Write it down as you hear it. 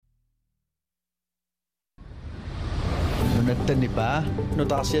Nunatta nipaa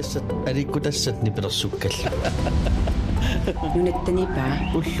nutaarsiassat alikkutassat nipilersukkal. Nunatta nipaa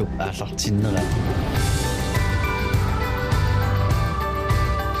ullu aallartinnerat.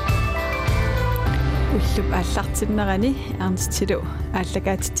 Ullup aallartinnerani ernstilu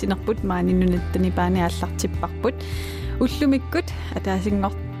ааллагаатитсинерпут маани Nunatta nipaani aallartipparput уллумиккут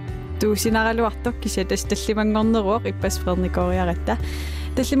атаасингор туусинаралуарток кисатас таллимангорнеруоқ иппасферникориаратта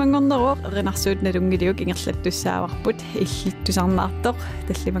таллимангорнеруоқ эринарсуут налунгилиук ингерлаттуссааварпут иллиттусарнаартоқ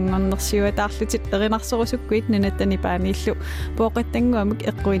таллимангорнерсиуатаарлутит эринарсорусуккуит Nunatta nipaaniillu пооқаттангуамик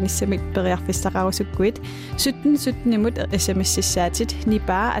эққуиниссамик периарфиссақарусуккуит суттимут смссаатит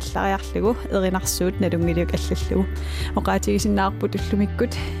нипаа аллариарлугу эринарсуут налунгилиук аллаллугу оqaатигисиннаарпут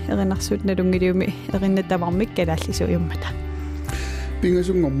уллумиккут эринарсуут налунгилиуми эриннатамармик калааллисуйуммата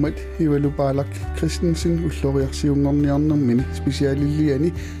Pingasungormat ivalupaalak Christensen ulloriarsiunngorniarnermini spesialilliani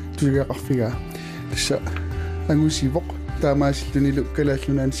tusiqaqarfigaa tassa angusivoq taamaasillunilu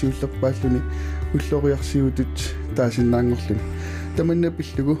kalaallunaansiullerpaalluni ulloriarsiutut taasinnaangorluni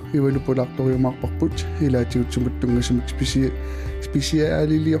tamannapillugu ivalupulaartoriumaarparput ilaatiutsumut tungasumik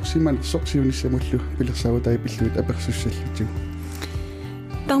spesialiliorsimanersorsiunissamullu pilersaavutaipilluit apersussallutigu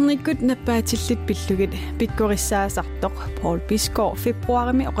Tarnikkut nappaatillit pillugit pikkorissaasartoq Paul Biskor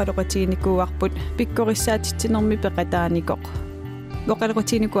februarimi oqaloqatiinikuarput pikkorissaatittinermi peqataanikoq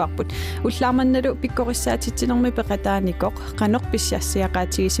oqaloqatiinikuarput ullaarmannalu pikkorissaatittinermi peqataanikoq qanoq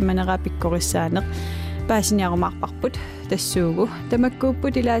pissiarsiaqaatigisimanaraa pikkorissaaneq paasiniarumaarparput tassuugu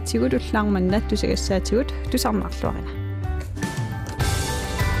tamakkuupput ilaatigut ullaarmannat tusagassaatigut tusarnaarluarina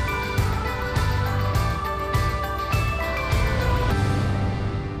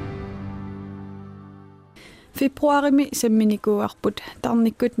februarimi samminikuarput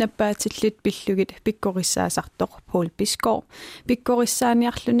tarnikkut nappaatillit pillugit pikkorissaasartoq Paul Biskor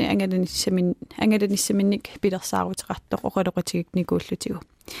pikkorissaaniarluni angalanissaminik pilersaaruteqartoq oqaloqatigiknikuullutigu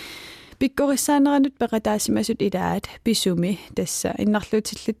pikkorissaaneranut peqataasimasut ilaat pisumi tassa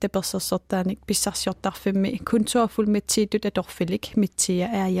innarluutillit tapersersortaanik pissarsiortarfimmi kuntuarfulmatsiitut atorfilik mitsia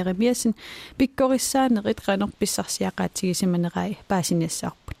aajerimiasin pikkorissaanerit qanorp pissarsiaqaatigisimanarai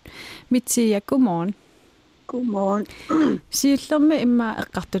paasiniassaarput mitsia godmorgen Godmorgen. Siillermi imma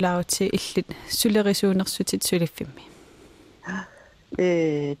eqqartulaaruti illut sulerisuunersutit suliffimmi.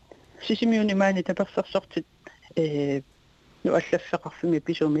 Sisimiuni maani tapersersortit nu allaffeqarfimi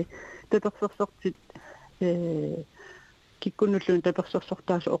pisumi tapersersortit kikkunnulluun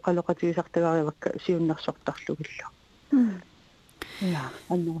tapersersortaasu oqaloqatigisartagaariavakka siunnersortarlugillu. Ja,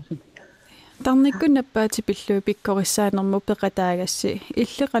 annerusumi. Tarnikkun nappaati pillui pikkorissaanermu peqataagassi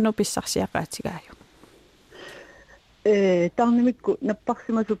illeqanu pissarsiaqaatigaaju. Tarnimikku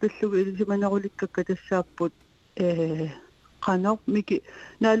napparsimasu pillugu ilisimanerulikkakka tassaapput qanor miki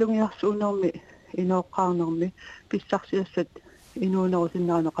naalungiarsuunermi inooqqaarnermi pissarsiassat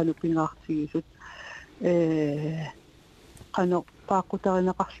inuunerusinnaarneqalu pingaartigisut qanor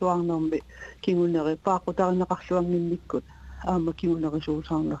paaqqutarineqarluarnermi kinguneri paaqqutarineqarluanginnikkut aama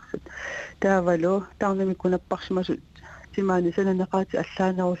kingunerisuusarnersut taavalu tarnimikku napparsimasu timaani sananeqaati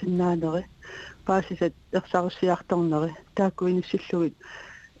allaanerusinnaaneri paasisat ersarussiartorneri taakkuinissillugit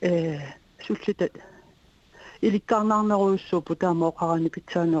sullitat ilikkaarnaarneruussuupu taama oqarani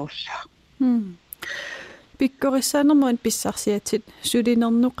pitsaanerussaa pikkorissaanermuun pissarsiatit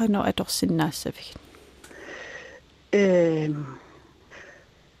sulinernuqanu atorsinnaassavik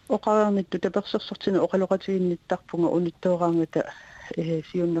oqararnittu tapersersortina oqaloqatiginnittarpunga unittoораангата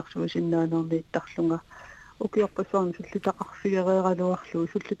siunnersuusinnaanerniittarlunga ukiorpasuarni sullitaqarfigereeraluarlugu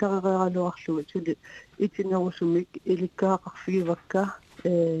sullitarereeraluarlugu suli itinerusumik ilikkaaqarfigivakka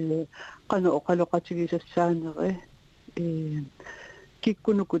qanu oqaloqatigisassaaneri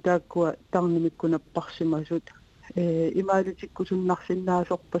kikkunuku taakkua tarnimikkunapparsimasut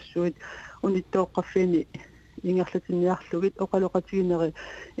imaalutikkusunnarsinnaasorpassuit unittooqqaffiini ingerlatinniarlugit oqaloqatigineri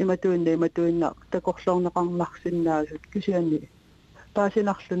imatuinna takorlorneqarmarsinnaasut kisiani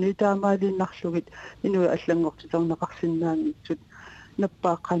paasinarluni taamaalinnarlugit inui allangortitorneqarsinnaangiitsut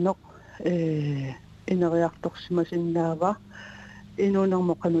nappaaqanoq ineriartorsimasinnnaava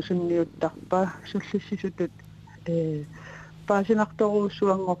inuunermoqanu sunniuttarpa sullissisutut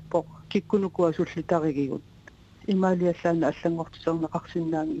paasinartoruussuangorpoq kikkunukua sullitarigigut imaaliallaana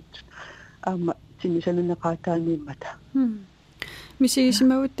allangortitorneqarsinnaangiitsut aama tinisaneqaataaniimmata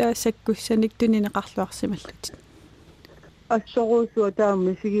misigisimavut taassakkussanik tunineqarluarsimallut assoruusua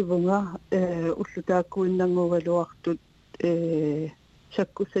taammi sigivunga ullutaakkuinnanguvaluartut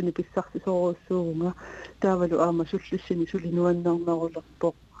sakkussani pissarsisoruussuugunga taavalu aama sullissini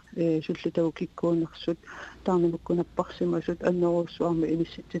sulinuannernerulerpoq sullitagu kikkuunersut tarnimukkunapparsimasut anneruussuarmi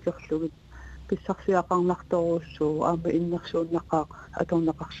inissitsiterlugit писсарсиақарнарторуссуу аама иннерсууннақаа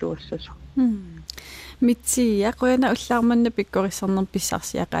аторнақарлуассасо митсия qoyana уллаарманна пиккорissarner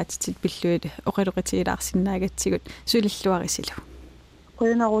писсарсиақаатитит пиллуит оқалоқитигилаарсиннаагатсигут сулиллуарисилу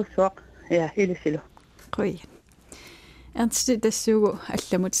qoyanaruussuaq ja илисилу qoyan ernsti тассуугу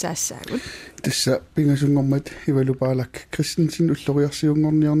алламут саассаагут тасса пингасунгормат ивалупаалак кристенсен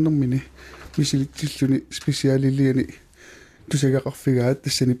уллориарсиунгорниарнэрмини мисилитсиллуни специалилиани тусагақарфигаат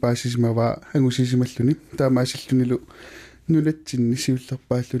тассани паасисимаваа ангусисималлуни таамаасиллунилу нулатсинни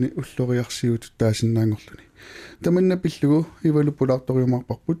сиуллерпааллуни уллориарсиут таасиннаангорлуни таманна пиллугу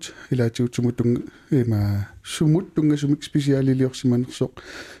ивалупулаарториумаарпарпут илаатигутсумутунг има сумут тунгасумик специалилиорсиманерсоқ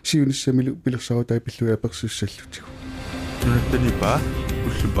сиуниссамилу пилерсарутай пиллуга аперсуссаллутигу Nunatta nipaa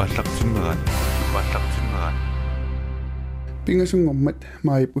уллупааллартиннерат пингасунгормат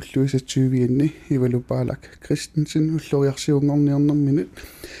маип уллуисатсуивианни ивалупаалак кристенсен уллориарсиунгорниарнэрминут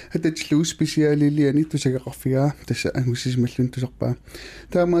ататлуу специалилиани тусагақарфигаа тасса ангусисималлун тусарпаа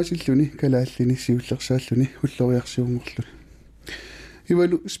таамаасиллуни калааллини сиуллерсааллуни уллориарсиунгорлуни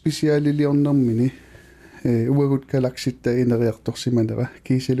ивалу специалилиорнэрмини уагут галакситта инериарторсиманера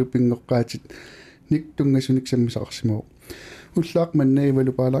кисалу пингоққаатит ник тунгасуник саммисақарсимоо уллаақ манна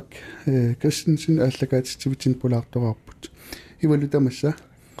ивалупаалак кристенсен ааллагаатитсивитин пулаартораарпут ивалу тамасса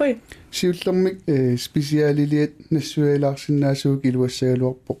qoi сиуллермик специалилиат нассуялаарсинаасуук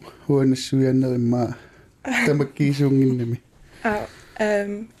илуассагалуарпоқ хуанассуяаннериммаа тамаккиисуунгиннами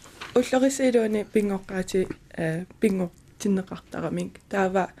уллорисилуани пингоққаати пингортиннеқартарамик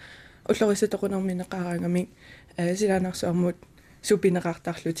таава уллорисатоқунэрминеқараангамик силаанерсуармут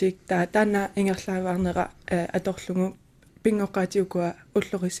супинеқартарлутик таана ингерлааваарнера аторлугу пингоққаатиукуа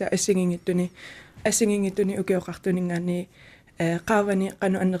уллориса ассигингиттуни укиоқартунингаани qaavani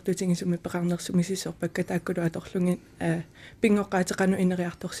qanu annertutigisumi peqarnersumisisorpakka taakkulu atorlungin pingoqqaatiqanu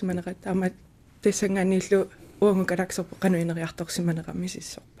ineriartorsimanerat taama tassangaanillu uangu kalaksorpu qanu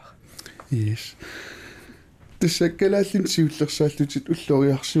ineriartorsimanerammisissorpa yes тассаккалааллин сиуллерсааллутит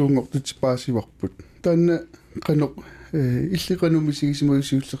уллориарсиунгортут паасиварпут таанна qanoq иллиqanumисигисимуи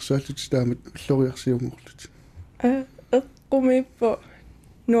сиуллерсааллутит таамат уллориарсиунгорлут эққумиппо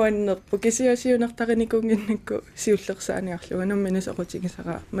нуаннерпу кисиасиунартарникунгиннакку сиуллерсааниарлуга нумминас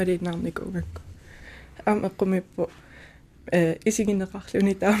оқутигисара малинаарникунгакку аама эққумиппу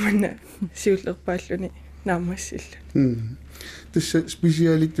исигинеқарлуни тааманна сиуллерпааллуни наамассилла тасса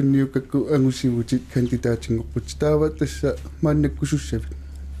специалиттунниуккакку ангусивутит кандидатингорпут таава тасса мааннаккусуссавит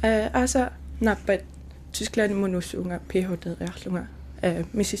аса наппат Tyskland munussuunga PhD-риарлунга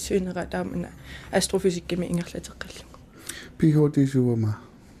миссиссуинера таамана астрофизиккими ингерлатеққаллуга PhD суама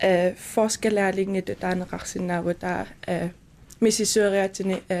forskerlærlinge таанеқарсинааву таа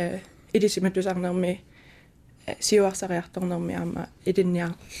миссиссуериатини илисиматусарнерми сиуарсариарторнерми аама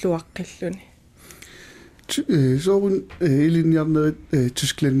илинниарлуаққиллуни соорун илинниарнерит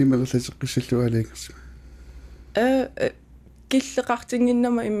Tysklandни мерлатеққиссаллуалаангерсима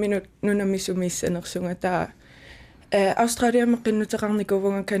киллеқартингиннама имминут нунамисумииссанерсунга таа Australiamme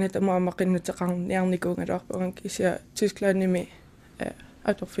qinnuteqarnikuvunga Kanadamuama qinnuteqarniarnikuungaluarpunga kisia Tysklandnimi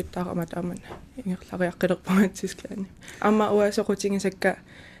atorfittaarama taamanna ingerlariaqqilerpunga Tysklandni amma uasoqutigisakka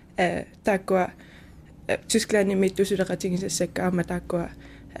taakkua Tysklandnimi tusuleqatigisassakka amma taakkua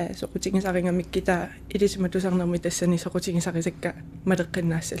soqutigisaringamikki ilisimatusarnermi tassani soqutigisarisakka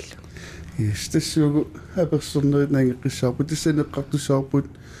maleqqinnaassallu yes tassuugu apersornerit naangeqqissaarput tassaneqqartussaarput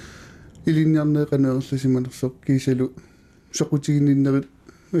илинниарнеэқанеерласиманерсоқ кисалу соқутигинниннерит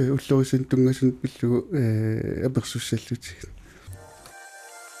уллорисан тунгасун пиллугу аперсуссаллутиг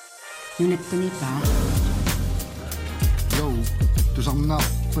Nunatta nipaa Jo,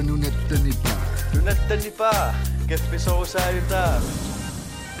 tusarnaarpa nunatta nipaa каффисоусааютаа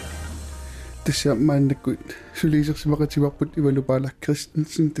тасса мааннаккут сулиисерсимақативарпут ивалупаалак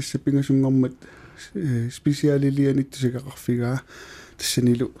кристенсен тасса пингасунгормат специалилианит тусагақарфигаа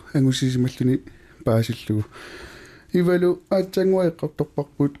тассанилу ангусисималлуни паасиллугу ивалу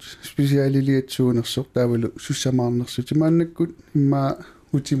аатсангуаеққарторпарпут специалилиатсуунерсор таавалу суссамаарнерсути мааннаккут иммаа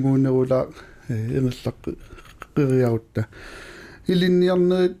утимуунерулаа энерлаққириарутта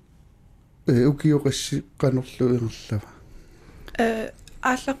илинниарнерит укиоқасси қанерлу эрерлава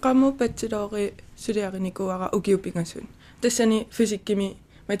ааллаққаму патсилоори сулиариникуара укиупингасун тассани физиккими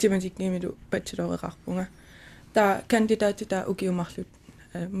математиккимилу патсилоореқарпунга таа кандидати таа укиумарлут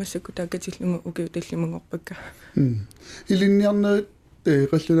массакку таакатиллугу укиуталлимунгорпакка илинниарнерит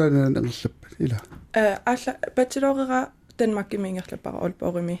қаллунаанаа ерлаппа ила аалла патсилоорера Danmarkimiingерлаппара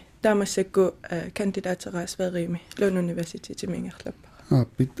олпорими таамассакку кандидатера сверими Lund Universitetimiingерлаппара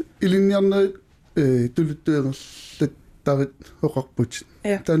ааппит илинниарнерит тулуттуерерлат тарит оқарпут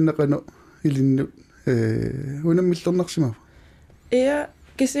тааннақано илинну унаммиллернарсимава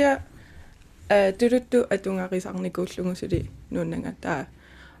кися турутtu атунгарисарникууллугусули нууннага таа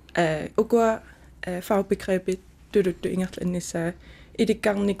укуа фаубегребит турутtu ингерланнissaa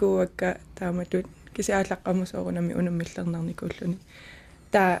иликкарникууакка тааматут кисиааллаққамусоорунами унаммиллернарникууллуни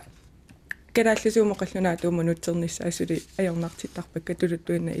таа калааллисуумоқаллунаа тууманутсернissaасули аёрнартиттарпакка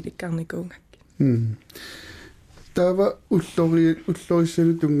турутtuинна иликкарникуунгакки таава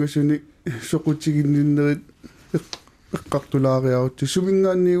уллориссалу тунгасуни соқутигиннерит эққартулаариарутти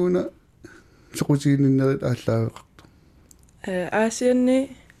сумингаанниуна соқутигиннерит ааллаавеқарту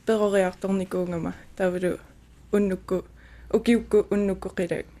аасианни перориарторникуунгама тавалу уннукку укиукку уннукку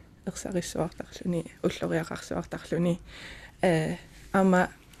қилак ерсариссуартарлуни уллориақарсуартарлуни ама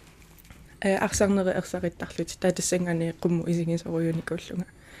арсарнери ерсариттарлути татассангани қумму исигисоруйуникууллунга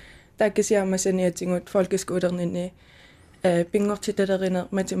тааккисиаамасаниатингут folkeskolerninni пингортиталеринер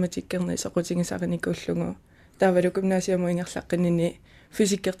математиккерни соқутигисариникууллугу таавалу гимнасиамуингерлаққиннини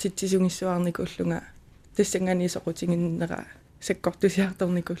физиккертитсисунгиссуарникууллунга тассангани соқутигиннера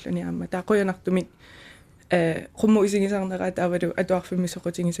саккортусиарторникууллуни аама таақуянартумик qummu isинgisarnera taavalu atuarfimmi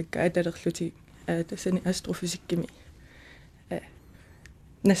soqutigisakka atalерлути тассани астрофизиккими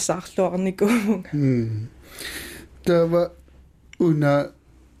нассаарлуарникуумунга таава уна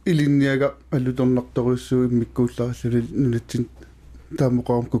илинниага аллуторнарторуссуу иммиккууллараллули нунатсин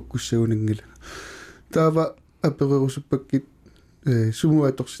таамоқарам куккуссагунингила таава аперерусуппаккит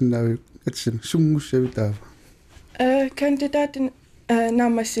сумуаторсинаави атсам суммуссави таава кандидатин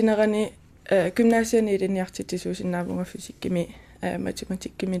наамассинерани gymnasiani iliniartitisuusinnaavunga fysikkimi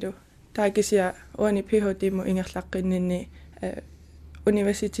matematikkimilu taakisia uani PhD mu ingerlaqqinninni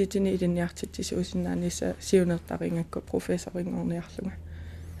universitetini iliniartitisuusinnaanissa siunertaringakku professoringorniarlunga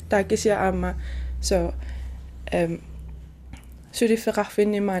taakisia aama so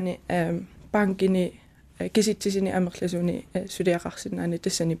suliferarfinnimaani bankini kisitsisini amerlasuni suliaqarsinnaani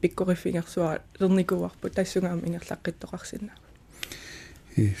tassani pikkorifingersua lernikuarpu tassungaam ingerlaqqittoqarsinna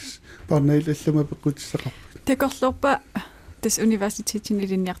yes parnail allama peqqutissaqarpa takorlorpa tas universitetin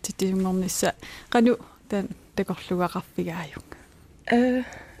iliniartittisungornissa qanu tan takorluaqarfigaajung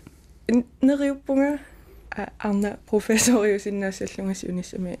neriuppunga arna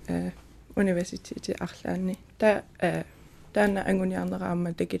professoriusinnaasallungasiunissami universiteti arlaanni taana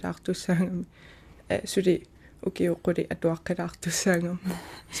anguniarneraamma takilaartussaangami suli ukiuqquli atuaqqalaartussaangam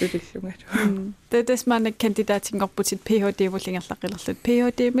sulillungalu tasmaana kandidatingorputit PhD vullingerlaqqilerlut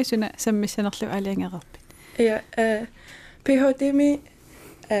PhD mi suna sammissanerlu aliangererpit ja PhD mi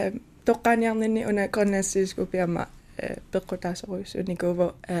toqqaaniarninni una grønlandsselskabbiama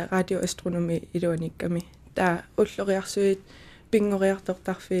peqqutaasoruissunikuvo radioastronomi iluanikkami taa ulloriarsuit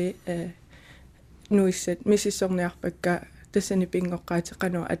pingoriartortarfi nuissat misissorniarpakka tassani pingoqqaati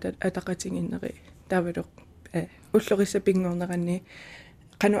qanu ataqatinginneri taavaluq ullorissa pingorneranni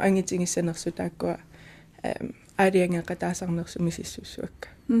qanu angitigissanersu taakkua aaliangeqataasarnersu misissussuakka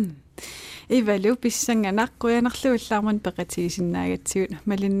ivalu pissanganaqquyanarlu illaarman peqatigisinnaagatsigut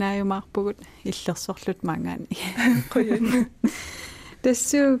malinnaayumaarpugut illersorlut mangaani qoyan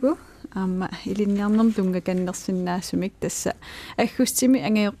tassuugu amma ilinniarnerm tungakannersinnaasumik tassa aggussimi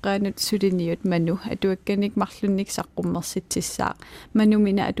angajoqqaanut suliniut manu atuakkanik marlunnik saqqummersitsissaa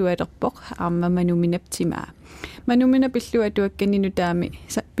manumina atualerpoq amma manuminaptimaa manumina pillu atuakkaninu taami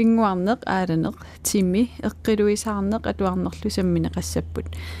pinguarneq aalaneq timmi eqqiluisaarneq atuarnerlu sammineqassapput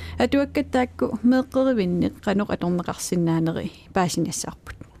atuakkattaakku meeqqerivinneq qanuq atorneqarsinnaaneri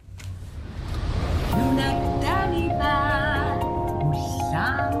paasinassarput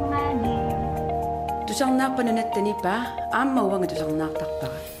Tusarnaappa Nunatta nipaa aamma uanga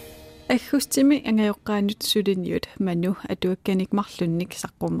tusarnaartarpara аггустими ангаjoqqaanut suliniut manu atuakkanik marlunnik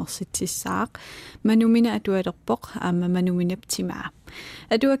saqqummersitsissaaq manumina atualerpoq aamma manuminaptimaa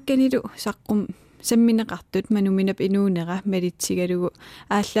atuakkanilu saqqum sammineqartut manuminap inuunera malitsigalugu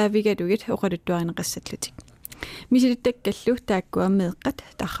ааllaavigalugit oqaluttuarineqassatlutik misilitakkallu taakkua meeqqat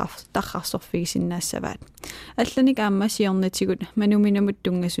tarrarsorfigisinaassavaat allanik aamma siornatigut manuminamut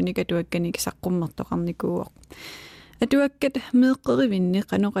tungasunik atuakkanik saqqummertoqarnikuuoq atuakkat meeqqerivinni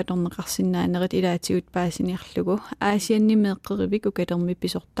qanuqatorneqarsinnaanerit ilaatigut paasiniarlugu aasianni meeqqerivik ukalermi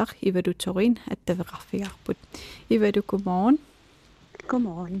pisortar ivalutorin attaveqarfigaarput ivalu godmorgen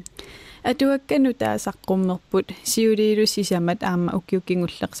godmorgen atuakkanu taasaqqummerput siuliilu sisamat aamma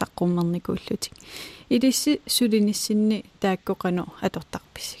ukiukingulleq saqqummernikullutik ilissi sulinissinni taakkoqanu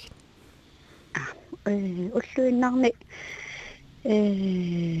atortarpissigit уллуиннарни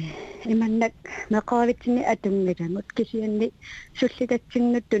иманнак меқаавитсини атунгиламут кисианни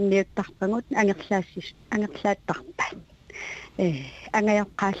суллитатсиннут тунниуттарпагут ангерлааттарпа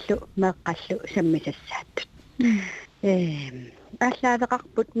ангаяққааллу меэққаллу саммисассааттут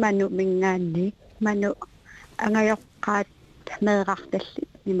аллаавеқарпут ману мингаанни ману ангаяққаат меэқарталли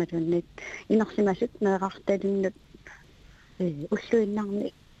ниматуннит инерсимасут меэқарталуннут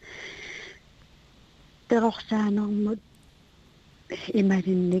уллуиннарни перорсаанермут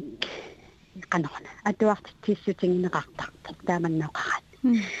ималинник канорна атуартиссутингинеқартарпо тааманнаоқарат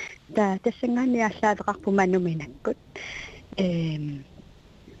тассангаани аллаавеқарпу мануминаккут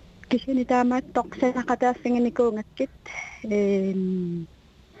кисини таамаат торсанақатаассангиникуунгаккит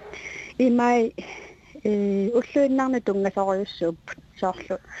имай уллуиннарна тунгасориуссууппут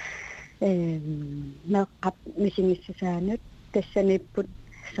соорлу меэққап мисингиссасаанут тассаниппут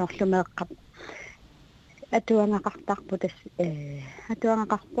соорлу меэққап атуангақартарпу тас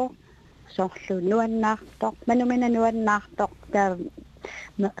атуангақарпо соорлу нуаннаартоқ манумина нуаннаартоқ таа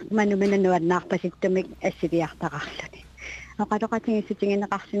манумина нуаннаарпаситтумик ассивиартақарлуни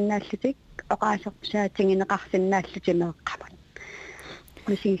оқалоқатингиссутингинеқарсинааллутик оқаасорпсаатингинеқарсинааллути меэққамут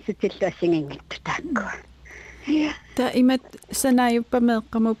мисингиссутиллу ассингингитту тааккуа та имат санааюппа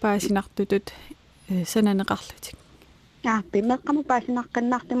меэққаму паасинартутут сананеқарлутик пимеққаму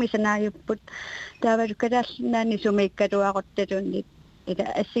паасинаққаннаартуми санааюппут таавалукалааллинаани сумииккалуақутталуунни ила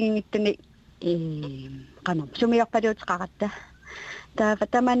ассингингиттуни qanum sumiorpaluutiqaqatta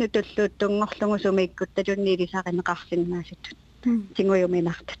taavatamannu tulluut tunngorlugu sumiikkuttalunni ilisaqinneqarsinnaasutut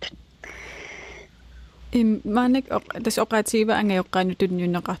tinguyuminartut manik tas oqaatiiva angayoqqaanu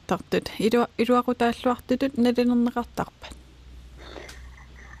tunniuneqartartut iluaqutaalluartutut nalinerneqartarpat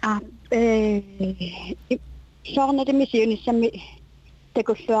soornatimisiunissammi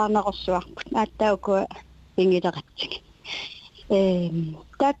takulluarneqorsuarput aattaukua pingileqatsik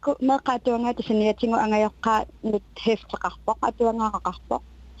taakku meeqaatuanga tasaniatingu angayoqqaa nut hefteqarpoq atuangaaqaqarpoq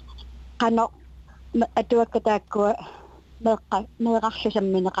qano atuakka taakkua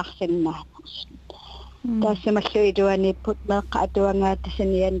meeqarlusammineqarsinnaat taassamallu iluanipput meeqqa atuangaa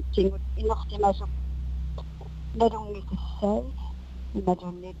tasaniantingut inertimasuk nalungisassaa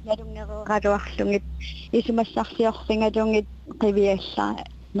imalunnit nalungereeraluarlungit isumassarsiorfingalungit qiviallaa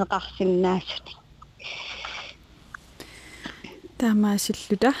neqarsinnaasut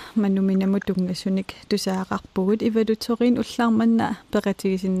таамаасиллута мануминаму тунгасуник тусаақарпугут ивалуторин уллаарманна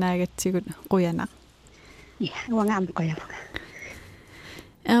пеқатигисиннаагатсигут қуянақ уангаам қуяв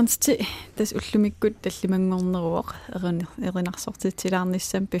Ernst тас уллумиккут таллимангорнеруоқ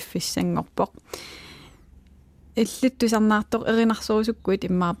эринарсортитсилаарниссам пиффиссангорпоқ иллуттусарнаартоқ эринарсорусуккуит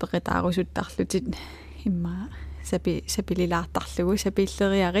иммаа пеқитаарусуттарлутит иммаа сапилилаартарлугу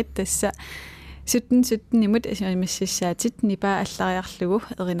сапиллериарит тасса 17 nimut asimiссаатит nipaa аллариарлугу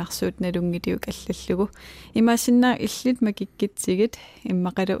эринарсуут налунгилиук аллаллугу имаасиннаа иллит макиккитсигит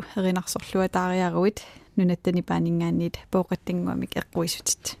иммақалу эринарсорлуа таариаруит Nunatta nipaaningaanniit пооқаттангуамик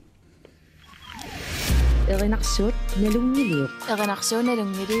эққуисутит эринарсуут налунгилиук эринарсуут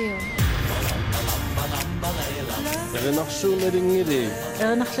налунгилиук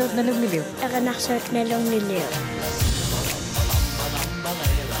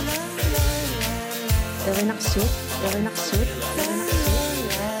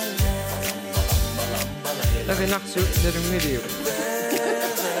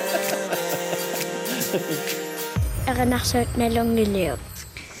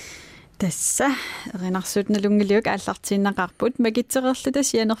тасса эринарсуут налунгилиук ааллартииннақарпут магитсерерлута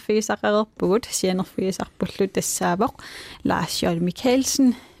сианерфигисақарерпугут сианерфигисарпуллу тассаавоқ Lars Jol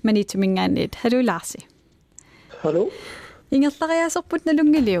Mikkelsen манитумингаанниит халу Larsi hallo ингерлариасерпут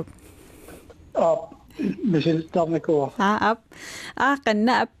налунгилиук мисилтарникуа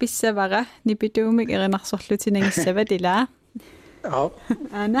qanna appisavara nipituumik erinarsorlutinangissavat ilaa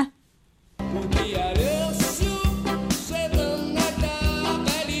ana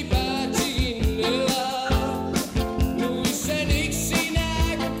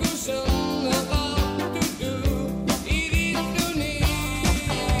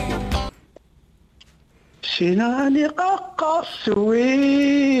Sinani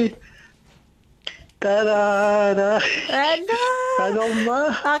qaqqassuit tarara anomma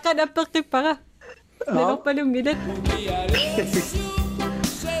akan appeqqippara nerorpalungilat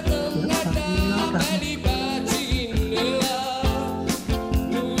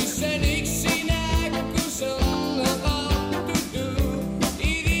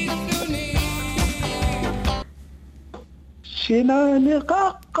Sinani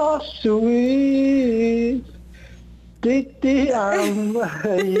qaqqassuit Titti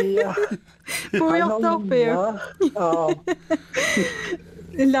ammaya puujortorpiu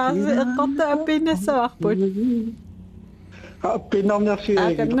Lars eqqorta appiinnassavarbut appiinnernersiaga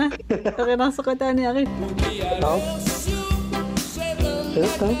akanna erinarsoqataaniari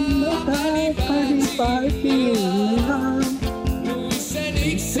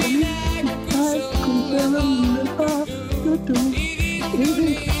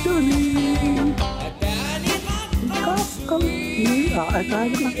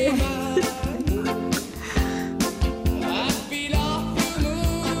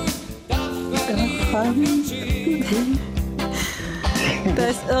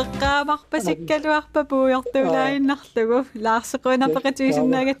Tas eqqaamarpasikkaluarpa puuyortuulaaginnarlugu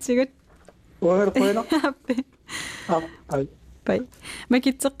laarsequinarpaqatuisinnaagatsigut Appi. pai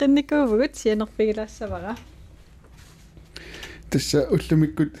makitseqqinnikkuuvugut sianerpigilaassavara тасса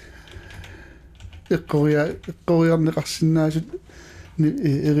уллумиккут эққориарнеқарсинаасут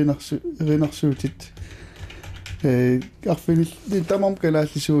эринарсуутит арфинил тамам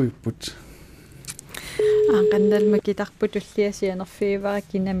калааллисуиппут aanqannal makitarputulliasianerfiivara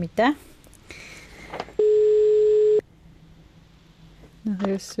kinamita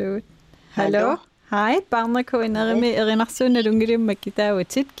nariussuut hallo hai parnako inerimi erinarsuunalungilum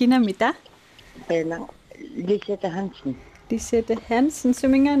makitaavutit kinamita Eller Lisette Hansen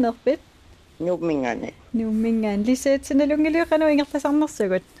suminganerpit Numingan Lisette-sinalungiliuqanu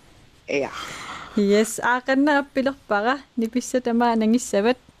ingertasarnersugut Ja yes aaqanna appilerpara nipissatama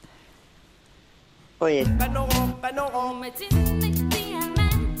anangissavat Oye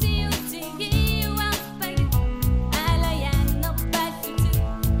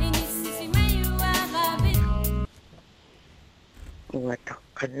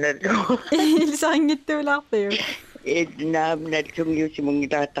ilsaringittuularpiu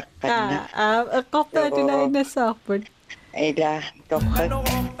naamnalsungiusimungilaatarqanna eqqortaatulainassaarput ila torqa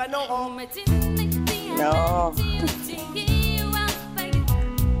no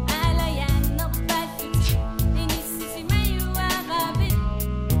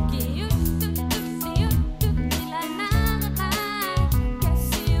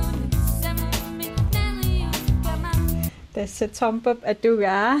tässä tompap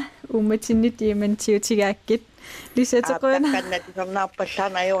atugaa umatinitiimantiutigaakit lisatequna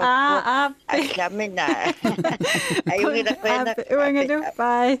kannatisornaarpallaanayo allamina ayungilaqeena uangalu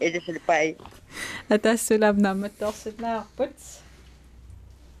pai edesilpai ataassulamnaammattoorsitlaaarput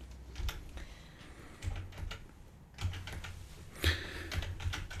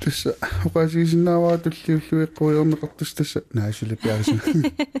тасса оqaasigisinnaаваа туллиуллуеққориорнеқартус тасса наасулапиарису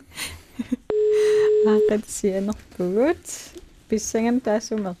аақатсианерпугут писсангам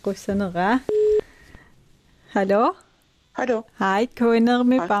таасумеққуссанераа hallo hallo hai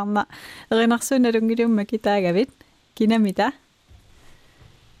koinermi parna erinarsuunalungilumma kitaagavit kinamita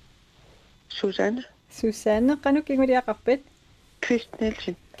Susanne qanu kinguliaqarpit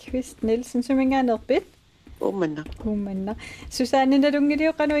Kvist Nielsen sumingaanerpit ummanna Susanne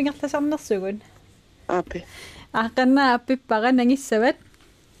nalungiliu qanu ingertasarnersugun appi aaqanna appippara nangissavat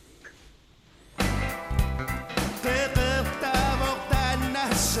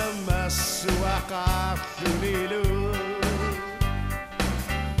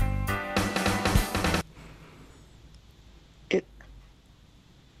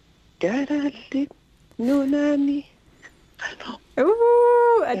Kalaallit Nunaani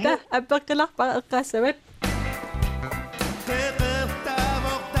ada appeqqilarpara eqqaassavat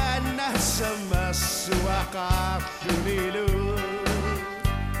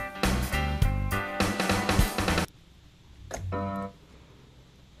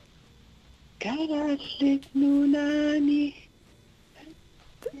Kalaallit Nunaani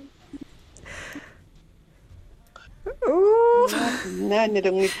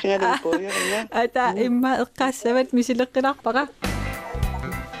naanilungitsingalumpuuyorna ata imma eqqaassavat misileqqilarpara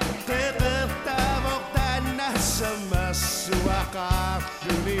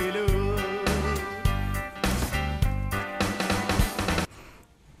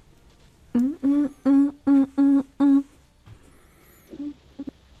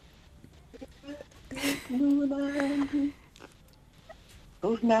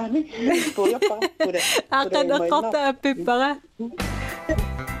Nunaani puuyorpara aqaneqqorta appippara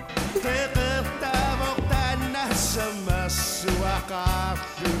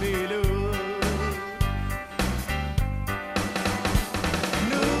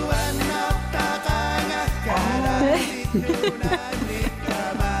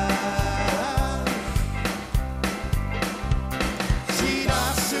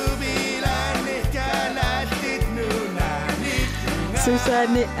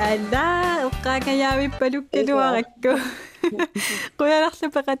Susanne alla eqqaangayaavippalukkuluarakku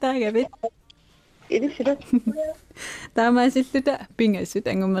quyalarlupaqataagavit Ilisirat. Taamaasillута пингассут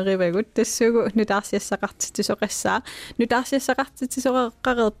ангумеривагут тассуугу нутаарсиассақартитсоқассаа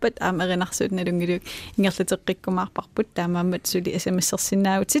нутаарсиассақартитсоқеққарерпат аамеринарсуут налунгилук ингерлутеққиккумаарпарпут таамааммат сули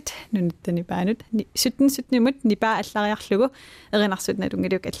смссерсинаавутит нунаттани паанут 17 нипаа аллариарлугу эринарсуут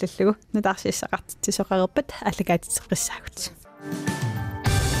налунгилук аллаллугу нутаарсиассақартитсоқерерпат аллагаатитеққиссаагут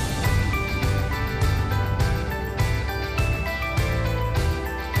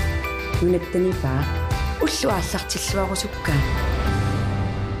нунаттани паа уллуааллартиллуарусуккаа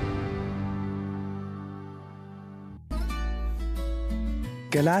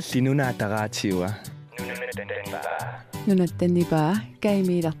Kalaallit Nunaata Radioa. Nunattani paa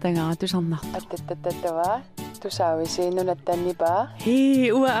kaimiilartangara tusarnarta tattattavaa tusaavisi nunattani paa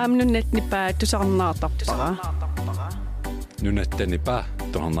hi ua am nunnatni paa tusarnaartarpara Nunattani paa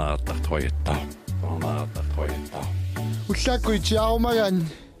tornaartartoyattaa Ullaakkuitiaumagan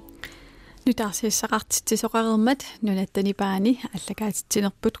нутаарсиассақартитсоқарермат нунаттани паани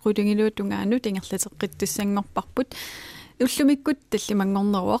аллагаатитсинерпут qulungiluut tungaanut ингерлатеққиттуссангорпарпут уллумиккут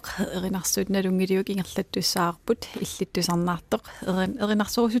таллимангорнеруоқ эринарсуут налунгилиук ингерлаттуссаарпут иллиттусарнаартоқ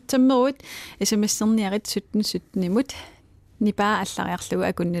эринарсорусутсаммеруут смссерниарит 17 нипаа аллариарлугу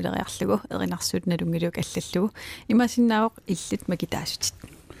акуннилериарлугу эринарсуут налунгилиук аллаллугу имасиннаавоқ иллит макитаасутит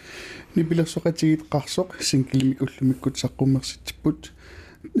нипилерсоқатигит қарсоқ сингилимик уллумиккут саққуммерситсиппут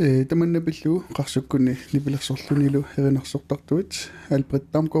таманнапиллугу қарсуккуни нипилерсорлунилу эринарсортартуит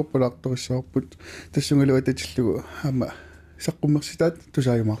албриттамкорпулаарториссаарпут тассунгалуа татиллугу ама саққуммерситаат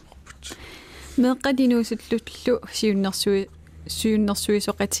тусааюмаарпарпут меққадинуусуллуллу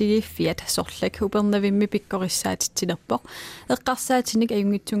сиуннэрсуисоқатигииффиат сорлак упернавимми пиккорissаатитсилерпоқ эққарсаатиник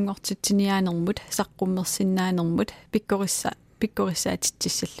аюнгитсунгортитсиниаанермут саққуммерсиннаанермут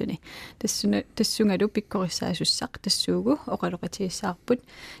пиккорissаатитсиллуни тассунгалу пиккорissаасуссақ тассуугу оқалоқатигиссаарпут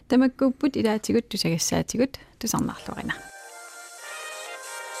тамаккууппут илаатигут тусагассаатигут тусарнаарлуарина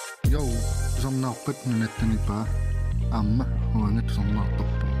Йоу тусарнаарпат нунаттани паа амма хуанга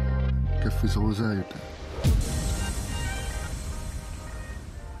тусарнаартарпа каффисорусааюта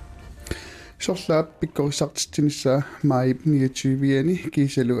сорлаап пиккорissартитсинissаа маип 29-ани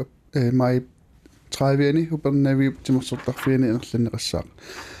кисалуа маип 30-ани упернавиуп тимерсортарфиани энерланеқассаа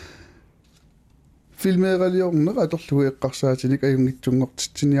филмеералиорнера аторлуи эққарсаатиник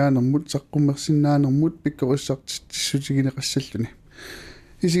аюнгитсунгортитсиниаанермут саққуммерсиннаанермут пиккорissartitсутигинеқассаллуни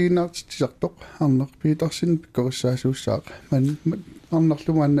исигиннаартитсисартоқ арнер питерсин пиккорissаасууссаақ ман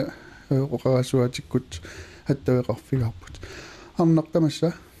арнерлумаанна оқарасуатиккут хаттавеқарфигаарпут арнер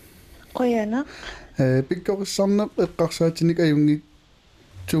тамасса qoyana пиккорissarner эққарсаатиник аюнгит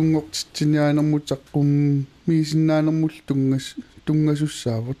тунгортитсиниаанермут саққум мисиннаанермул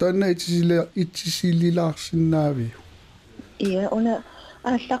тунгасуссаава таанна итсисилилаарсиннаави ia una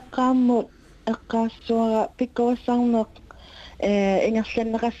аллаққаамму эққаассуара пиккорissarneq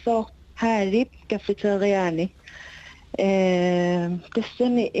ингерланнеқассоо хаалип кафетериаани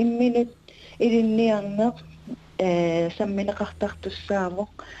тассани имминут илинниарнеқ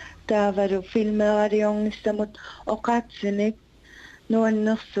самминеқартартуссаамоқ таавалу филмерадиорниссамут оқаатсиник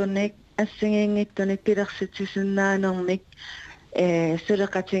нуаннерсуник ассигингиттуник пилерситсисуннаанерник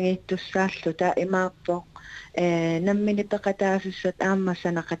сулеқатингиттуссааллу таа имааппоқ наммини пеқатаасуссат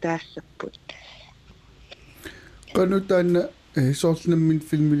ааммасанеқатаассаппут канутаанна соорлнаммин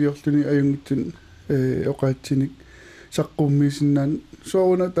филмилиорлуни аюнгиттун оқаатсиник саққуммисиннаан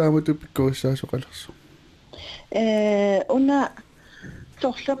соорна таамату пиккорissаасоқалерсу уна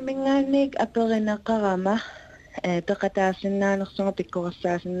соорламмингаанник аперинеқарама пеқатаасиннаанерсунга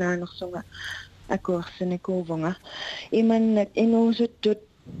пиккорissаасиннаанерсунга акуарсиникуувнга иманнак инуусуттут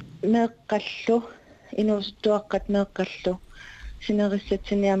меэққаллу инуусуттуаққат меэққаллу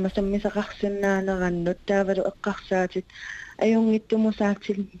синериссатсиниама саммисақарсиннаанераннут таавалу эққарсаатит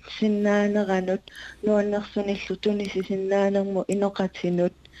аюнгиттумусаатил синнаанеранут нуаннерсуниллу тунисисиннаанерму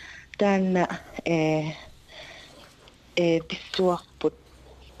иноқатинут таанна писсуарпут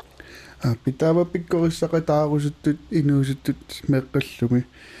питава пиккорissaqataarusuttut inuusuttut meqqallumi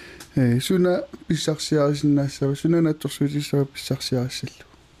suna pissarsiarisиннаассава sunanattorsuisissava pissarsiarissallu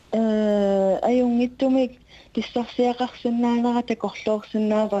аюнгиттумик писсарсиақарсиннаанера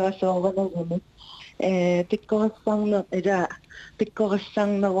такорлуорсиннааварасоорнагумик пиккорissarner ила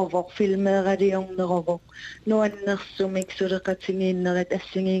пиккорissarnerovоқ филмеералиорнеровоқ нуаннерсумик сулеқатингииннерит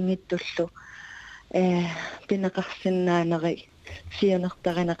ассигиингиттуллу пинеқарсиннаанери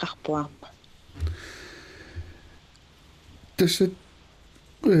сиунертаринеқарпуарма тассат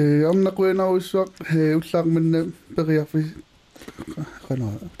арнақуинааруссуақ уллаарманна периарфи qana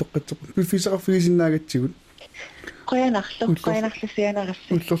toqqatseq pifisaqarfigisinnaagatsигут qoyanarlu sianarassi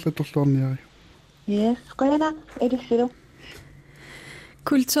уллерлаторлуарниари Yes, qoyana edissilu.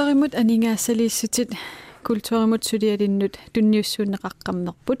 Kultuurimut aningaasaliissutit kultuurimut sulialinnut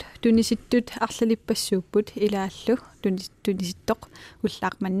tunniussuunneqaqqamnerput tunisittut arlalipassuupput ilaallu tunisittoq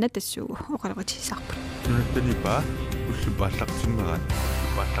ullaaqmanna tassuugu oqalaqatisarput Nunatta nipaa ullupaallaqtinnerat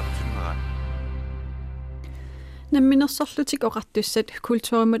намминерсорлутик оқартуссат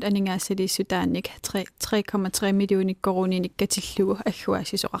культуримут анигаасалииссутааник 3,3 миллионик коруниник катиллугу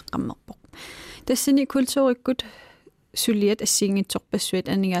аггуасисоқаққаммерпоқ тассани культуриккут сулиат ассиингитсорпассуат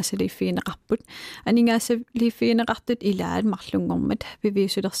анигаасалииффигинеқарпут анигаасалииффигинеқартут илаат марлунгормат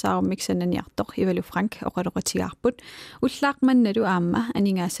пивиусулерсааруммик сананиартоқ ивалу франк оқалоқатигаарпут уллаақманналу аама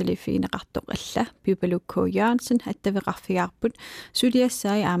анигаасалииффигинеқартоқ алла пипалукко Jørgensen аттавеқарфигаарпут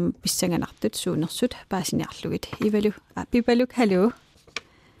сулиассаи аама писсанганартут суунерсут паасиниарлугит ивалу пипалук халло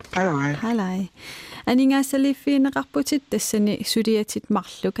Halai. Aningaasaliiffiineqarputit tassani suliatit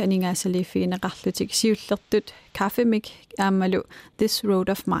marluk aningaasaliiffiineqarlutik siullertut kaffemik aammalu This Road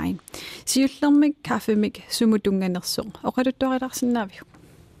of Mine. Siullermik kaffemik sumutunganersoq. Oqaluttuarilarsinnaavik.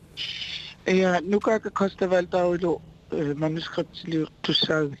 Ja, nu kan jeg koste valgt af manuskriptliv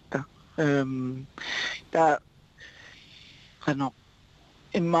tussaavita. Der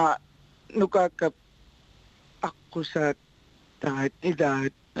imma nu kan jeg akkusaat taat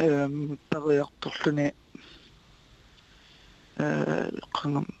idaat pariartorluni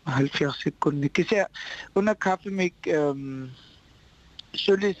qangam 70 sekundi kisa una kaffemik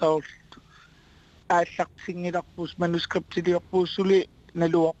sulisault ааллартингиларпус манускриптилиорпууссули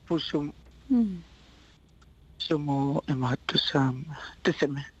налуарпуссум сумо эмааттуссаам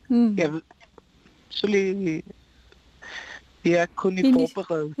тассами я сули я куни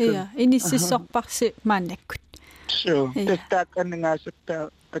forberedt ja inississorparsi maannakut so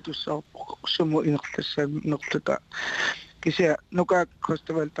тастаакканнгаасатта атуссаа сумо инерлассаами нерлута кися нука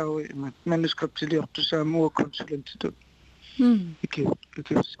коставалтауи манускриптилиортуссаамуа консулентитут Ikke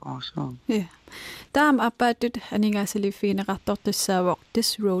så. Ja. Daam appaatut aningaasaliiffiineqartortussaavoq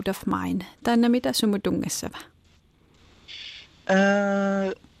This Road of Mine. Taannamita sumutungassava.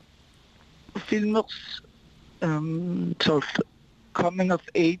 Filmers sort coming of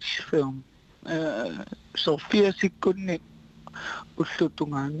age film. Så 4 sekunder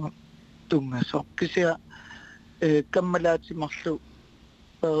ullutungaano tungaso. Kisia kammalaati marlu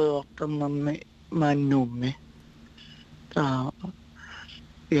pariortarnermi maannummi.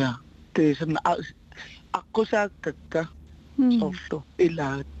 Ja, det er sådan akkusaakakka sorlu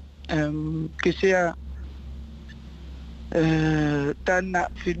ilaat kisia tanna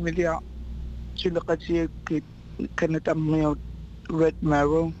filmilia suleqatiakkit kanatammiut Red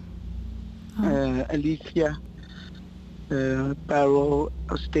Marrow Alicia Barrow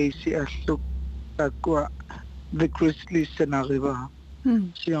og Stacy alluk takkua The Grizzlies sanariva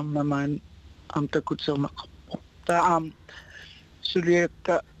siornamaan amtakutsermaq taam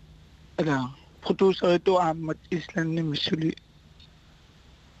suliakka ala producer tu amat islanni misuli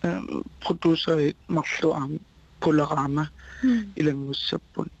producer marlu am polarama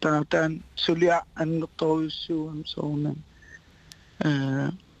ilangussapun taan sulia annertoruissuam soornan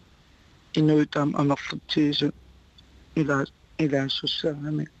inuitam amerlutiisu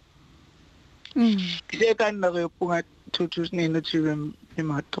ilaassussaami kisiataanneriuppungat 2021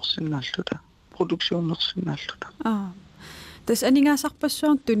 imaattorsinnaalluta produktionersinnaalluta Das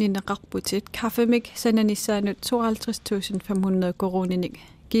aningaasarpassuarn tunineqarputit kaffemik sananissaanut 52.500 koruninik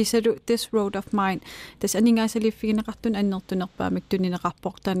kiisalu This Road of Mine das aningaasaliiffigineqartun annertunerpaamik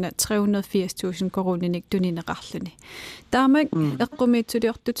tunineqarpoq taanna 380.000 koruninik tunineqarluni taamak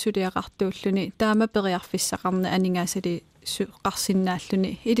eqqumiitsuliortut suliaqartuulluni taama periarfissaqarna aningaasali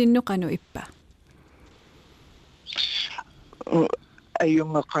qarsinnaalluni ilinnuqanu ippa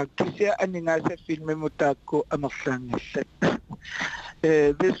ayungeqakkisia aningaasa filmimutaakku amerlaangallat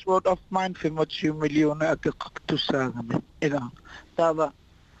This Road of Mine 25 millioner akeqartussaagami ila taava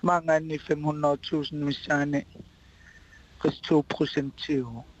maangaanni 500.000 missaani 2%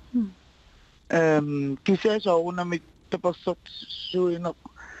 tiu kisia soorunamik tapassort suineq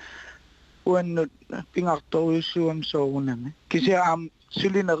uannut pingartoruissuam soorunami kisia am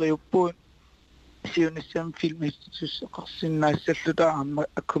sulineriuppuun siunissam filminstitut qarsinnaasalluta aama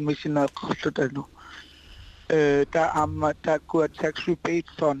akkumisinaaqqarlutalu ta aama taakua tax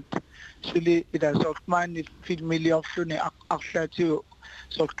rebate fund suli ila sortmaani filmiliorluni arlaatiu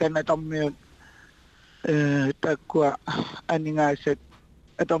sort kanatarmiut taakua aningaasat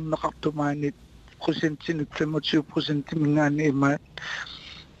atarneqartumaanit prosentinut 25% mingaani imaat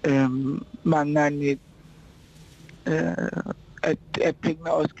maangaanit at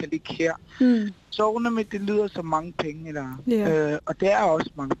pengene også kan ligge her. Så med det lyder så mange penge der. Og det er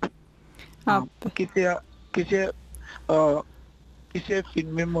også mange penge. Især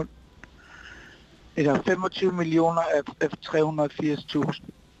filmen eller 25 millioner af 380.000.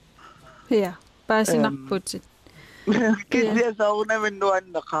 Ja, bare sinakputsit. Kisser så under med noget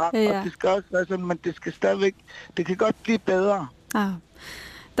andet, og det skal også være sådan, men det skal stadigvæk, det kan godt blive bedre.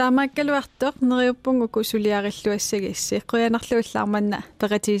 Таамааккалуартоқ нериуппунгуку сулиариллуассагисси қуянарлуиллаарманна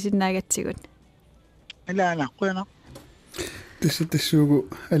ператисиннаагатсигут. Илаана қуяна. Тассугу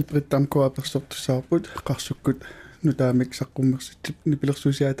албриттамкуаперсортуссаарпут қарсуккут нутаамик саққуммерсит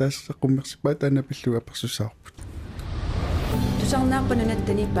нипилерсуусиатаас саққуммерсиппаа таанапиллуга персуссаарпут. Тусарнааппа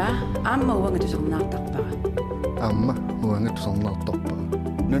Nunatta nipaa аама уанга тусарнаартарпара. Аама уанга тусарнаартарпара.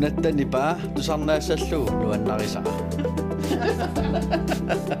 Nunatta nipaa тусарнаассаллуу нуаннарисаа.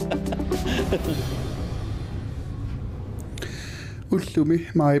 Ullumi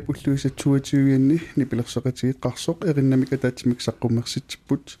maip ulluisat 22-янни нипилерсеқатигит қарсоқ эриннамик атаатимик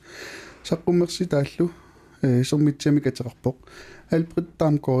саққуммерситсиппут саққуммерситааллу сормитсиамик атеқарпоқ албрит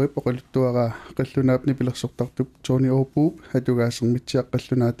тамкори поқалуттуараа қаллунаап нипилерсортартуп Tony Opup атугаасермитсиақ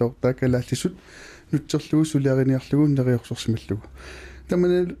қаллунаатоортаа калааллисут нутсерлугу сулиариниарлугу нериорсорсималлугу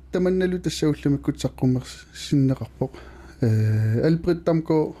таманналу тассауллумиккут саққуммерсиннеқарпоқ албрит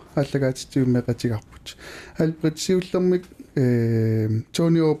тамко аллагаатитсууммеқатигарпут албрит сиуллермик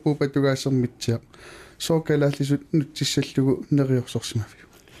Tony Opup атугаасермитсиақ соокалааллисут нутсиссаллугу нериорсорсимавиу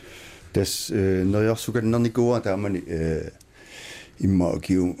тас нериорсуканнерникуа таамани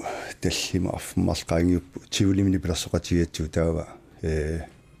иммаакиу таллима аффмарлqaangiuppu тивулимини пилерсоқатигиатсуу таава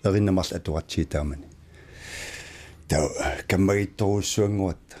эриннамарл атуратсии таамани таа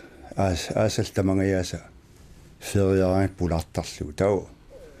каммагитторуссуангуат аасал тамангаяаса фериараан пулаартарлу таа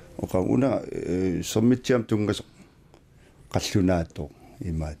оқауна соммитсиам тунгасо қаллунаатто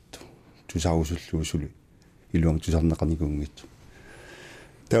имаатту тусаарусуллуусули илуан тусарнеқарникунгитсу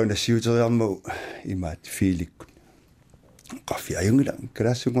таана сиутериармау имаат филикку qafi ayungila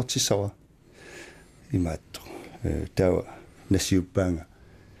kalaasungortissawa imaatto tawa nasiuppaanga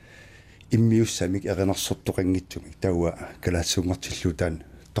immiussamik erinarsortoqanngitsumik tawa kalaasungortillutaan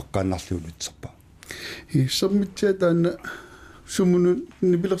toqqaannarluunutserpa исэрмитсиа таана сумуну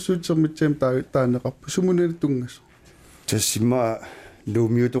нипилерсуутсэрмитсиам таанеқарпу сумунуни тунгас тассима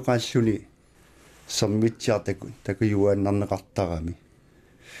нуумиутоқааллуни сэрмитсиартаку такуюааннарнеқартарами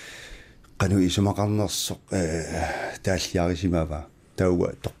qanu isumaqarnersoq taallиарисимава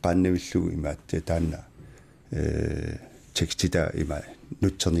тауа тоққааннавиллугу имаатти таанна текстита има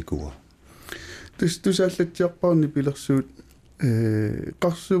нутсерникуа тустусааллатсиарпарни пилерсуут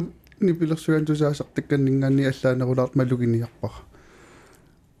қарсу нипилерсуган тусаасартакканнингаанни аллаанерулаарт малугиниарпара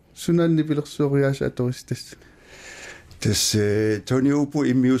сунаанни пилерсуориааса атористас тас Tony Opup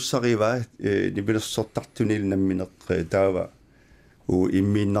иммиуссарива нипилерсортартунил намминеқ таава у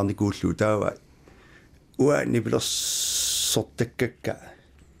имминнарникууллу таава уа нипилерсортаккакка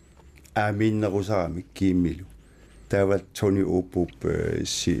ааминнерусаами кииммилу таава Tony Opup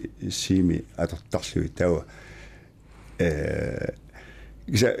сими атортарлуи таава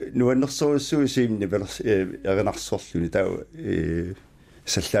иса нуаннерсоруссуи симни пилерс эринарсорлуни таава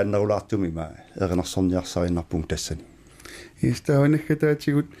саллааннерулаартуми ма эринарсорниарсариннарпун тассани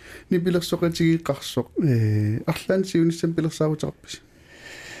истааванаггатаатигут нипилерсоқатиги қарсоқ арлаан сиуниссам пилерсаарутеқарпис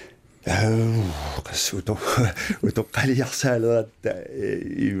утоққалиарсаалератта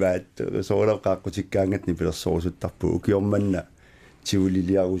иваат соолеқааққутиккаангат нипилерсорусуттарпу укиорманна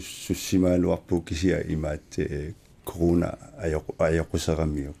тиулилиаруссуссимаалуарпу кисиа имаат корона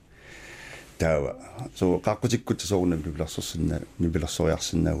аёқусерамиу таава со қааққутиккут соорна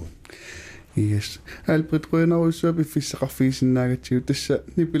нипилерсориарсинаагу Yes. Albert Rønnerussup fissaqarfiisinnaagatsigu tassa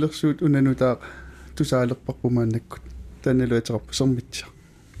nipilersuut unanutaaqa tusaalerparpumaannakkut taanaluaterarpu sermitsa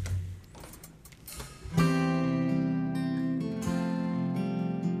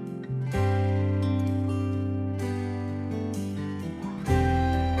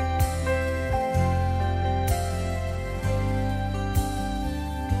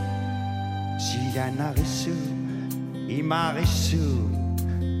Sianarissu imarissu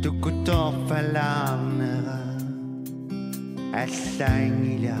tukkutorfalaarnera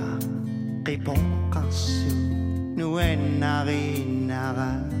аллаангила qipоqqarsu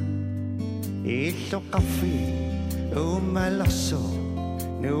nuannarinnara иллоқарфи умалерсо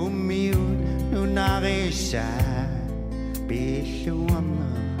нуммиун нунарисса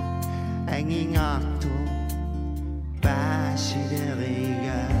биллуамма ангингаарту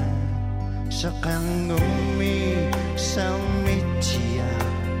баасилерига сеқангумми саммитсиа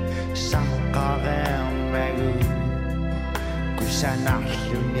саққареермагу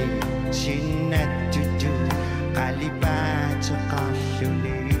кусанарлуни синнаттуту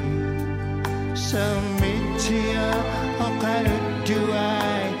қалипаатеқарлуни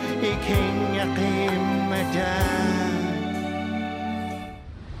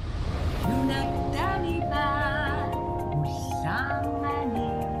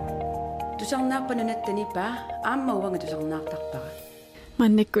Tusarnaappa Nunatta nipaa aamma uanga tusarnaartarpara.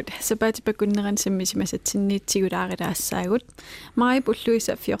 Mannikkut sapaatipakunneran sammisimасатсинниитсигулаариаассаагут маи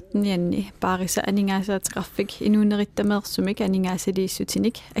пуллуиса 14-ианни паариса анингаасаатеқарфик инуунериттамеерсумик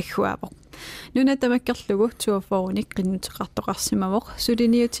анингаасалииссутиник аггуаавоқ Nunatta маккерлугу туафооник qinnuteqartoqarsimavoq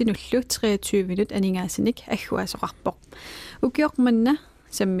suliniutiнуллу 23 минут анингаасаник аггуасоқарпоқ укиоқманна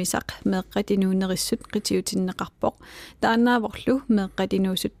саммисақ меэққатинуунериссут қитиутиннеқарпоқ тааннааворлу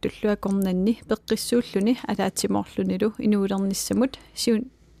меэққатинуусуттуллуа корнанни пеққиссууллуни алаатимоорлунилу инуулерниссамут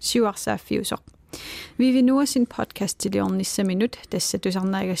сиуарсааффиусоқ вивинуа син подкаст тилиорниссаминут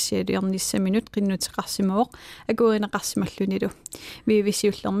тассатусарнаагассиалиорниссаминут qinnuteqarsimavoq агуинеқарсималлунилу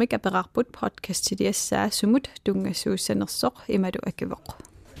вивисиуллермик апераарпут подкаст тилиассаа сумут тунгассууссанерсоқ ималу акивоқ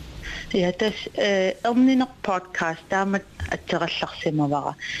Ja, das omniner podcast damit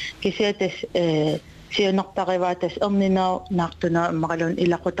atterallarsimavara. Kisia das sionortariva das omniner nartuna maralun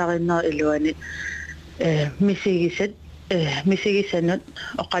ilaqutarinner iluani misigisanut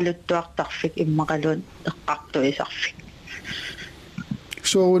oqaluttuartarfik immaralun eqqartuisarfik.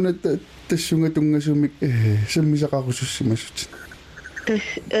 Soonat tassunga tungasumik sammisaqarusussimasut. Das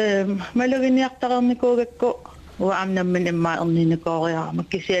maluginiartarernikuugakku وعمنا إما أني نقارئ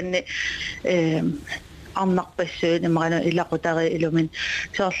مكسيني عمق بس نمرنا إلى قطاري إلى من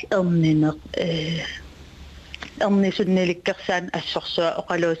صار أمني سنة لكرسان الشخص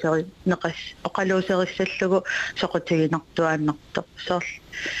أقلوسر نقص أقلوسر السلوك سقطي نقطة صار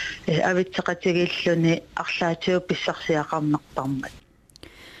أبي سقطي لوني أخلاته بالشخص يقام نقطة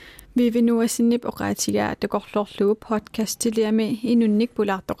Vivinuasinip oqaatigaa toqorlorlugu podcast-tiliami inunnik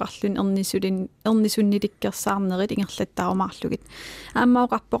pulaartoqarlun ernisunnilikkersaarnerit ingerlattarumaarlugit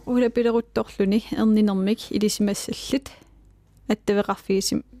aammaoqarpoq ulapileruttorluni erninermik ilisimassallit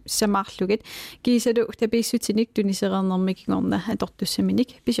attavеqarfiisim samaarlugit kiisalu tapiissutinik tunisereernermikingorna atortussaminik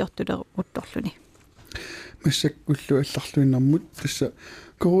pisiortuleruttorluni массаккуллу алларлуиннармут тасса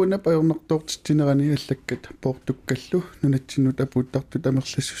коронап аернартоортитинерани аллаккат портуккаллу нунатсиннут апууттартут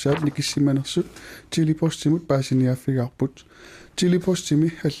амерлассусаат никиссиманерсут тилипостимут паасиниааффигаарпут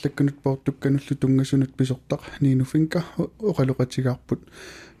тилипостими аллакканут портуккануллу тунгасунут писортақ нинуфинка оқалоқатигаарпут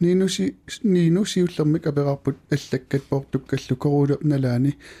нинусиуллермик апераарпут аллаккат портуккаллу корона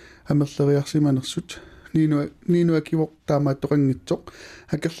налаани амерлериарсиманерсут нинуакивоқ таамааттоқангитсоқ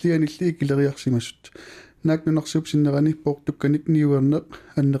акерлианилли килериарсимасут наакнунарсуп синнерани портукканик ниуернеқ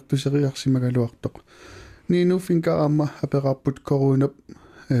аннертусериарсимагалуартоқ нинуфинкаама апераарпут коронап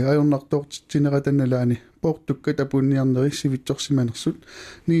аернартоортитинератаналаани портукка тапунниарнери сивитсорсиманерсут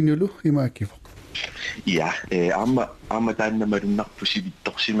нинулу имаакивоқ ja amma тааннамалуннарпу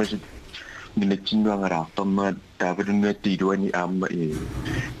сивитторсимасут нунатсиннуангалаарторнерат таавалуннуатти илуани аама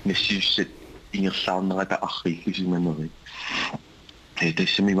нассиуссат ингерлаарнерата аррииллусиманери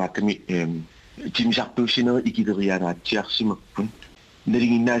тассами мааками тимисартуусинери икилерианаатсиарсимаппун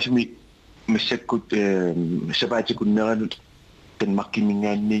налигиннаасуми массаккут сапаатикуннеранут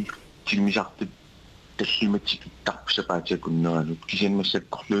танмаркимингаанни тимисартут таллиматсикиттарпу сапаатикуннеранут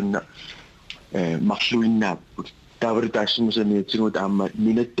кисианмассаккорлуунна марлуиннааппут таавалу таассимасаниатсигут аама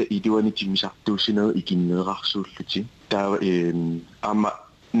Nunatta илуани тимисартуусинери икиннеэрарсууллути таава аама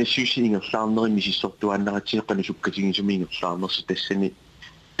нассиусси ингерлаарнери мисиссортуаннаратсиэққана суккатигисуми ингерлаарнерсу тассани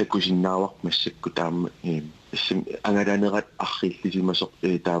такусиннаавақ массакку таама ангаланерат арриллисимасо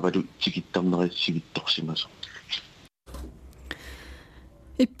таавалу тикиттарнерит сигитторсимасо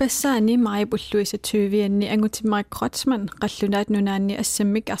иппассаани маипуллуиса 20-ианни ангутиммарик Кротсман қаллунаат нунаанни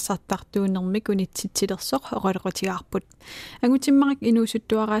ассаммик арсартартуунермик унитситсилерсоқ оқалеқутигаарпут ангутиммарик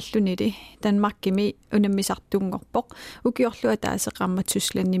инуусуттуарааллунили танмаркими унаммисартунгорпоқ укиорлуа таасеқарма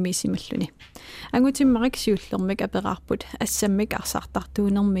тусланнимисималлуни ангутиммарик сиуллермик апераарпут ассаммик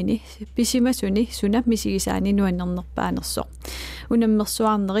арсартартуунермини писимасуни сунап мисигисаани нуаннернерпаанерсоқ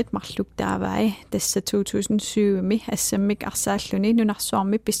унаммерсуарнерит марлук тааваи тасса 2007ми ассаммик арсааллуни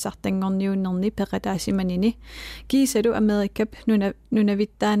нунарсуарми писсартангорниуннерни пеқатаасиманини кисалу америкап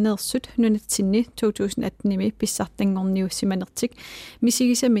нунавиттаанеерсут нунатсинни 2018ми писсартангорниуссиманертик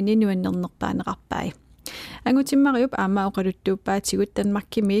мисигисамини нуаннернерпаанеқарпаи ангутиммариуп аама оқалуттууппаатигут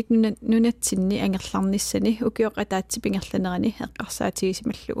танмаркимиит нунатсинни ангерларниссани укиоқатаатсипингерланерани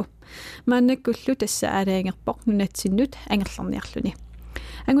эққарсаатигисималлугу мааннаккуллу тасса аалаангерпоқ нунатсиннут ангерларниарлуни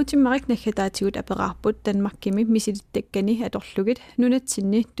ангутиммарик нахатаатигут апераарпут танмаркими мисилиттаккани аторлугит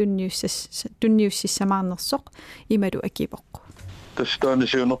нунатсинни тунниуссиссамаарнерсоқ ималу акипоқ тастаани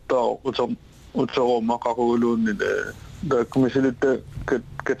сиунертаа утеромақарулуунни дакмисилитта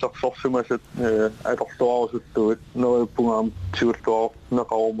катарсорсимасат аторсуарусуттуит нериппунгаам сиуллуар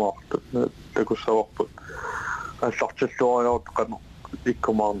неқарумаарту такуссаварпут аллартиллуариортеқано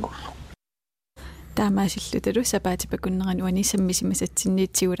иккумаарнерсо таамаасиллуталу сапаатипакуннеран уани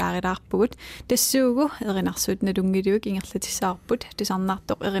саммисимасатсинниитсигулаариlaarpugut тассуугу эринарсуут налунгилуик ингерлатиссаарпут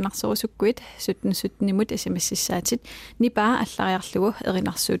тусарнаартоқ эринарсорусуккуит суттннимут асимассаатит нипаа аллариарлугу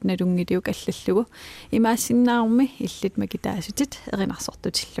эринарсуут налунгилуик аллаллугу имаассиннаарми иллит макитаасутит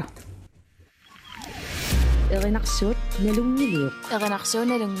эринарсортутиллу эринарсуут налунгилуик эринарсуут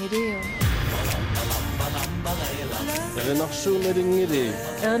налунгилуик Erinarsuut nalungiliu.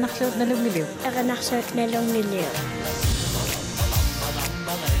 Erinarsuut nalungiliu. Erinarsuut nalungiliu.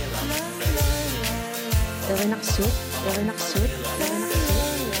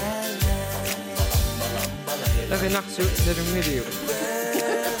 Erinarsuut nalungiliu.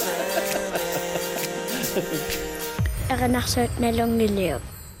 Erinarsuut nalungiliu.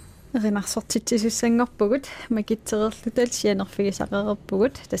 эринарсортитсисуссангорпугут макитсерерлутал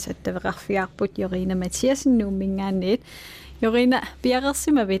сианерфигисақерерпугут тасаттаверарфиаарпут Jorina Mathiasen нууммингаанниит Jorina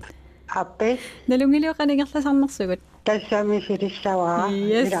пиарерсимавит аппе налунгилуоқанингерласарнерсугут тассами филиссаваа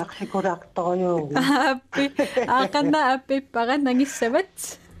ирақсикулаарторюугу аппи аақанна аппи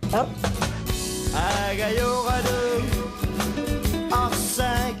паранангиссават агайогаду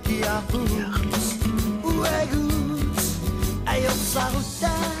арсакиақу уагу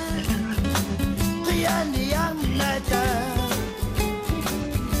айорсарута Nunaata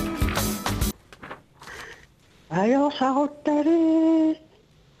айорсаруттали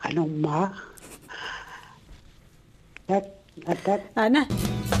анумма атат ана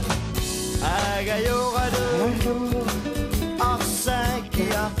агайогаду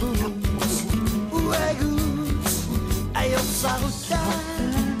арсакиақу уагу айорсарута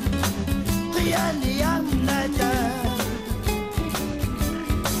Nunaata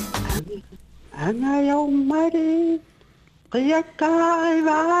Anga yaumari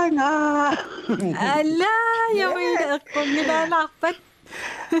qiyakkaarivaanga alla Jorina eqqungilaanarpat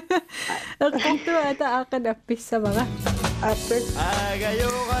eqqortuata aaqan appissamaga appet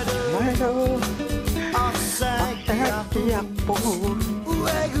agayogadu malo arsakiaqpu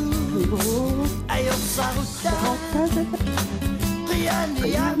uagu ayorsarutta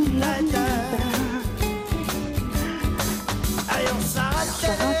qiyaniannata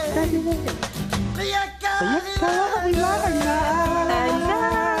ayorsarutta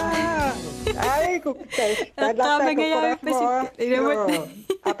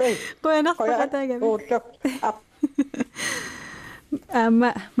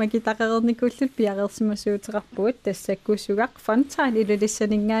макитақерникуллут пиарерсимасуутеқарпугут тассаккуссугақ фонтаан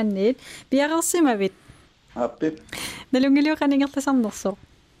илулиссанингаанниит пиарерсимавит аппи налунгилуоқанингерласарнерсоо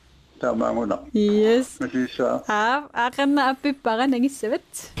тамаамуна yes мисиса аақанна аппиппара нагиссават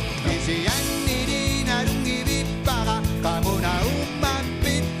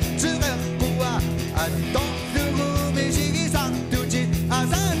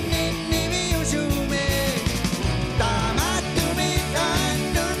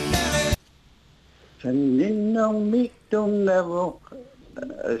Sanninnermiktunnavu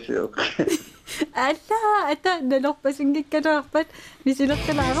asuk alla ata nalorpasingikkaluarpat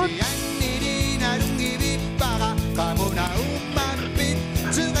misilertalaagut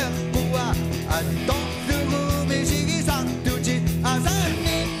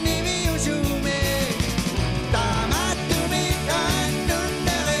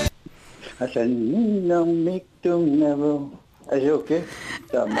Sanninnermiktunnavu asuk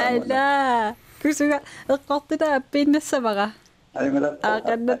alla kusuga eqqortita appiinnassamaga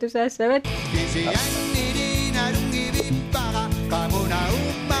aaqanna tusaasavat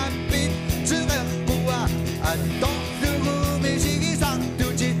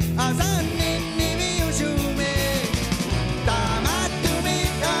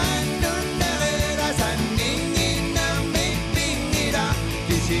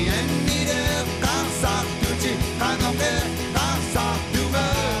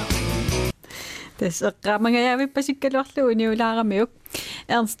Qamangayavippasikkaluarlu uniulaaramiuk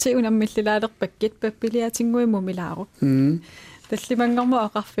Ernst unammillalerpakkit pappiliatinguimumilaaru таллимангорма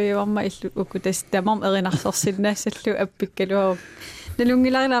ақарфиуарма иллу укутас тамам эринарсорсиннаассаллу аппиккалуару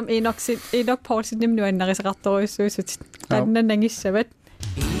налунгиларинаам инок поулсинним нуаннарисеқарторуйуссуусут қанна нагиссават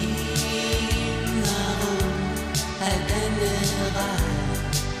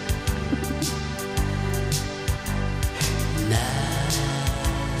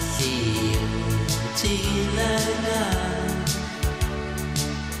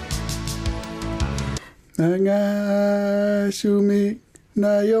Anga sumi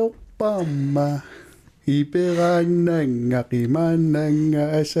nayopama iperananga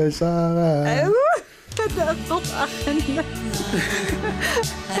kimananga asasara kada aqot akhanna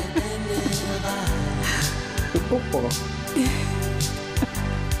Popo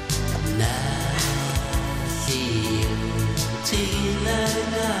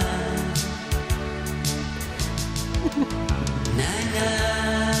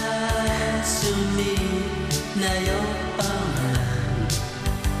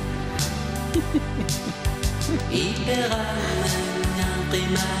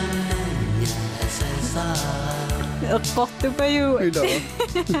Eqqortupaju.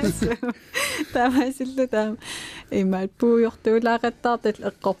 Tamasillutam imaat puujortuulaaqattaartat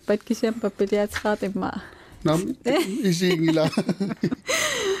eqqorpat kisiampa piliatsraat imma. Nam isingila.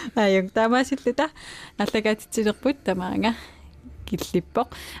 Ayung tamasilluta allagaatitsilerput tamaanga killippoq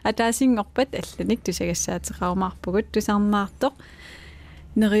ataasingorpat allanik tusagassaateqaumaarpugut tusarnaartoq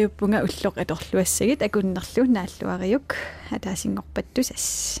neriuppunga ulloq atorluassagit akunnerlu naalluariuk ataasingorpat tusas.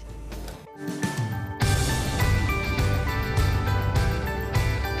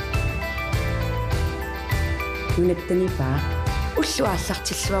 Nunatta nipaa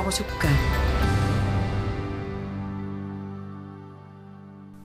ulluaallartilluarusukkaa